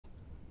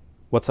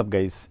What's up,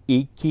 guys?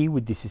 AK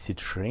with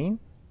DCCTRAIN.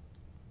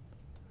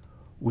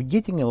 We're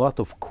getting a lot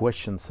of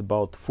questions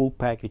about full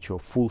package or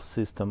full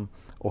system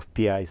of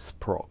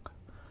PI-SPROG.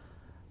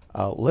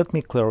 Let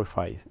me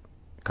clarify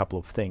a couple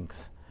of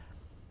things.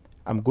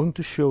 I'm going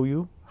to show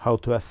you how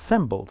to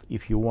assemble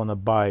if you want to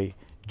buy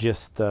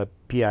just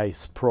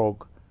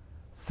PI-SPROG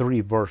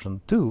 3 version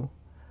 2,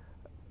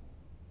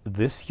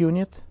 this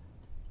unit,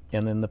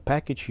 and in the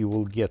package you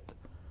will get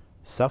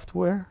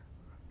software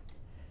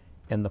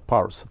and the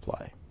power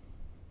supply.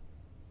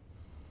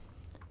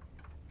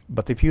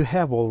 But if you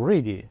have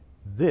already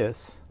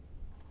this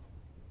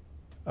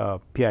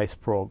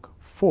PI-SPROG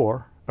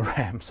 4,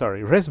 I'm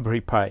sorry,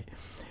 Raspberry Pi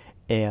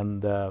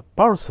and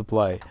power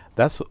supply,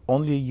 that's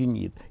only you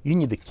need. You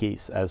need a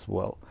case as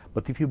well.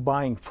 But if you're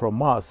buying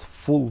from us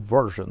full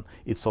version,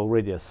 it's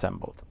already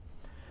assembled.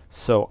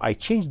 So I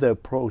changed the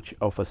approach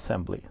of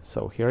assembly.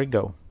 So here I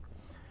go.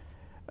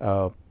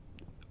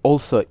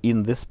 Also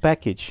in this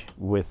package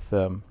with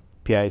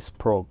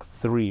PI-SPROG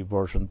 3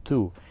 version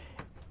 2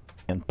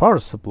 and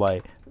power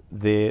supply,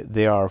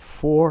 there are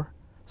 4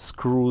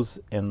 screws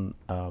and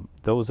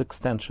those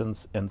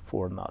extensions and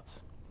 4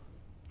 nuts.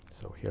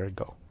 So here I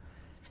go.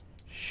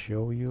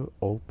 Show you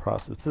all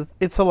process.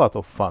 It's a lot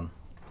of fun.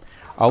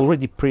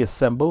 Already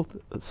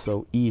pre-assembled,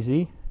 so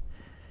easy.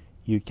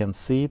 You can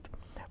see it.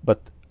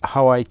 But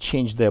how I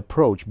changed the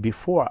approach,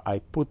 before I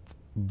put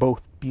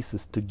both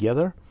pieces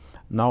together,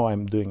 now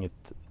I'm doing it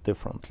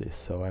differently.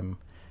 So I'm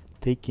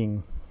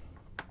taking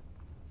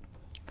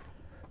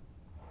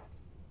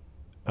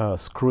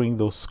screwing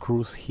those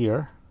screws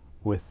here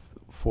with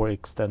 4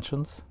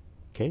 extensions.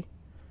 Okay,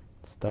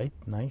 it's tight,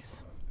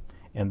 nice.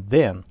 And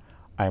then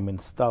I'm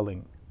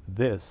installing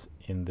this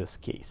in this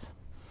case.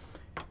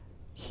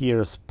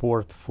 Here's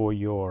port for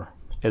your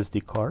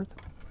SD card,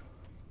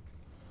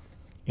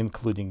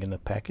 including in the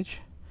package,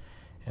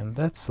 and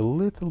that's a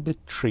little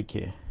bit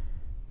tricky.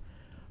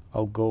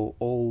 I'll go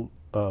all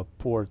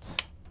ports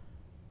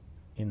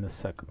in a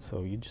second,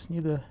 so you just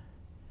need to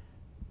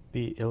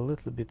be a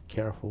little bit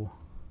careful,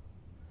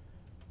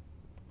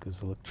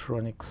 because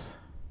electronics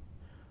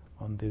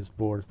on this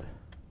board,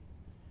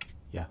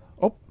 yeah,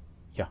 oh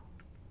yeah,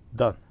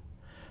 done.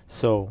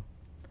 So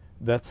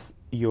that's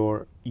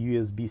your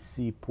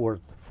USB-C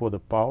port for the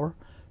power,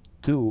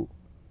 2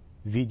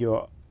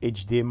 video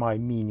HDMI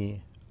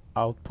mini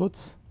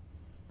outputs,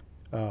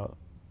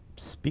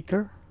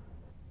 speaker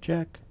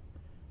jack,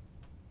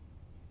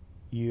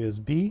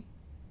 USB,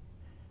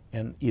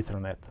 and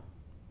Ethernet,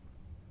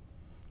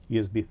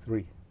 USB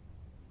 3,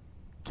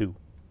 2.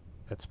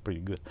 That's pretty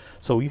good.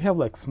 So you have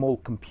like small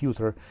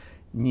computer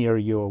near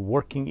your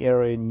working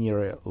area,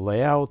 near a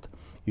layout.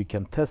 You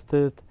can test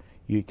it,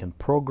 you can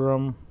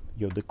program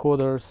your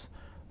decoders,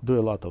 do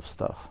a lot of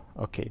stuff.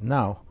 Okay,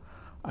 now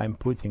I'm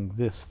putting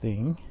this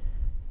thing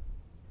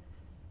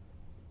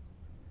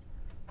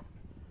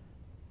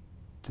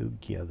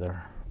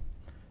together.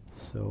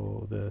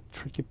 So the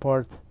tricky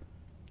part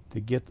to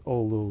get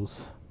all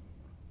those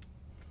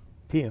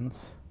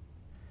pins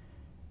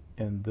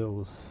and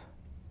those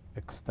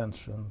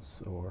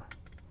extensions or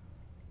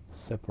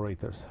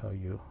separators, how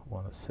you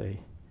want to say,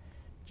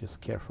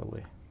 just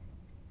carefully,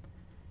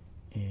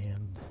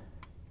 and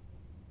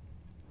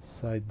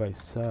side by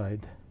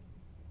side,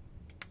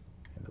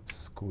 kind of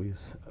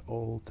squeeze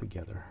all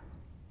together.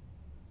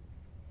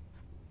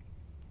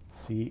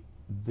 See,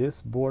 this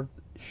board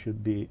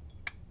should be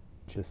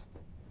just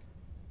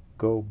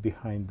go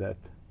behind that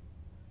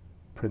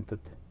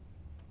printed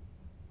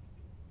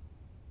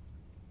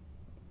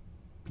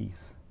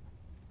piece,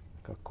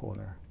 like a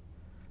corner.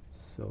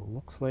 So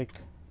looks like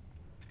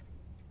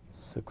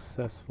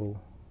successful.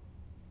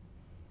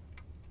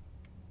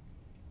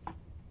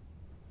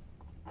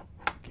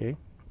 Okay,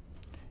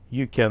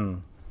 you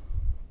can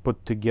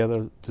put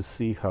together to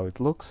see how it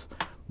looks,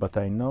 but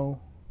I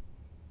know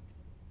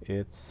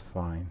it's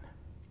fine.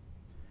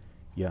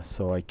 Yeah,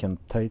 so I can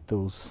tighten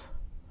those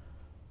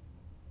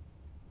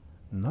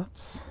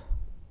nuts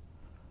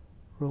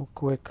real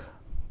quick.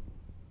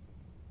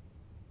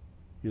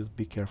 Just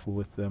be careful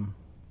with them.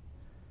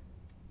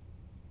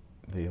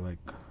 They like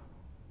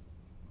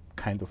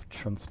kind of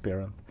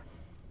transparent.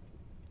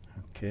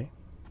 Okay.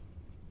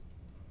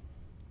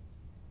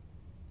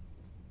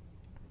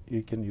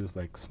 You can use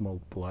like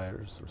small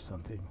pliers or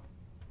something,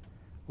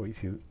 or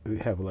if you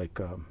have like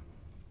a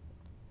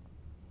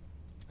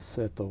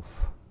set of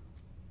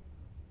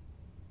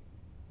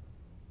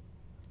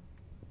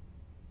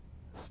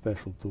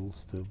special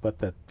tools too, but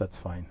that's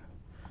fine.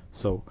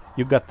 So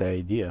you got the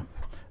idea.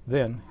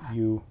 Then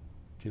you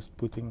just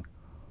putting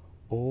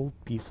all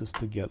pieces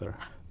together.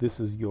 This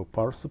is your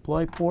power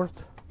supply port,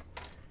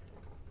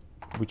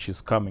 which is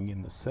coming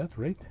in the set,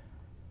 right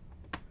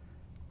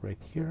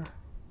here.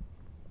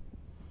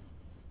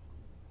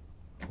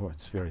 Oh,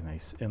 it's very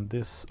nice. And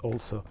this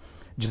also,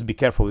 just be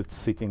careful, it's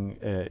sitting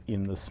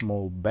in the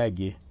small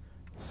baggie,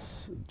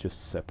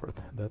 just separate.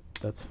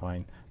 That's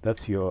fine.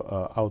 That's your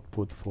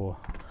output for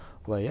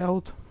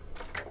layout.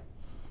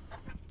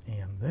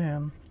 And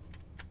then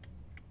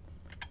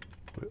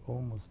we're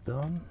almost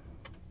done.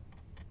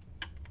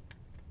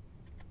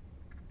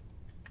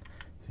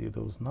 See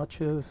those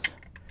notches,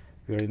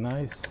 very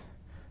nice.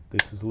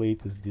 This is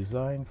latest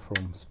design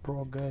from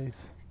SPROG,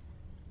 guys.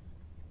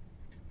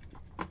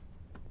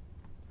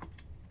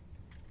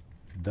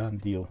 Done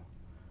deal.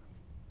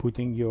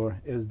 Putting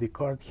your SD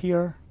card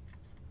here,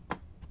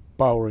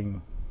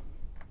 powering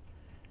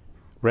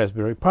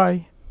Raspberry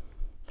Pi,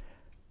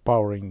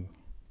 powering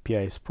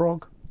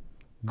PI-SPROG,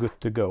 good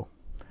to go.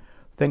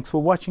 Thanks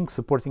for watching,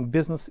 supporting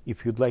business.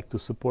 If you'd like to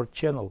support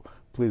channel,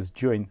 please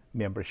join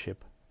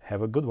membership.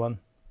 Have a good one.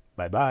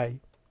 Bye bye.